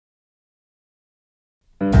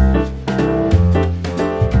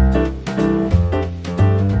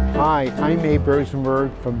Hi, I'm Abe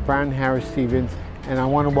Rosenberg from Brown Harris Stevens, and I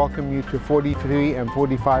want to welcome you to 43 and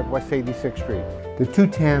 45 West 86th Street. The two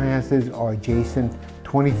townhouses are adjacent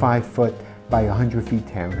 25-foot by 100 feet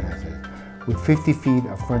townhouses with 50 feet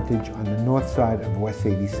of frontage on the north side of West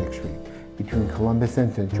 86th Street between Columbus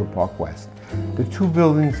and Central Park West. The two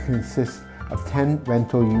buildings consist of 10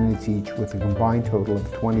 rental units each with a combined total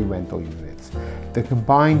of 20 rental units. The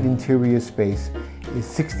combined interior space is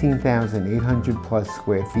 16,800 plus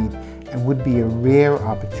square feet and would be a rare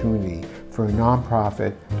opportunity for a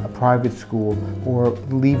nonprofit, a private school, or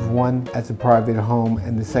leave one as a private home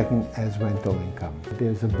and the second as rental income.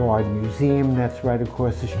 There's a Bard Museum that's right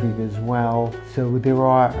across the street as well. So there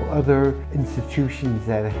are other institutions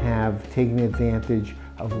that have taken advantage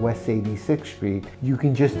of West 86th Street. You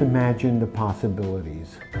can just imagine the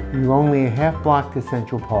possibilities. You're only a half block to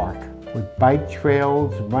Central Park with bike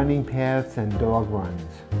trails, running paths, and dog runs.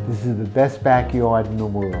 This is the best backyard in the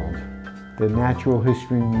world. The Natural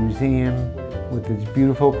History Museum with its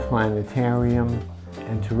beautiful planetarium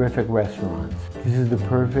and terrific restaurants. This is the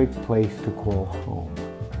perfect place to call home.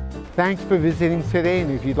 Thanks for visiting today,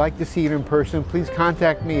 and if you'd like to see it in person, please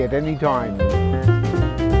contact me at any time.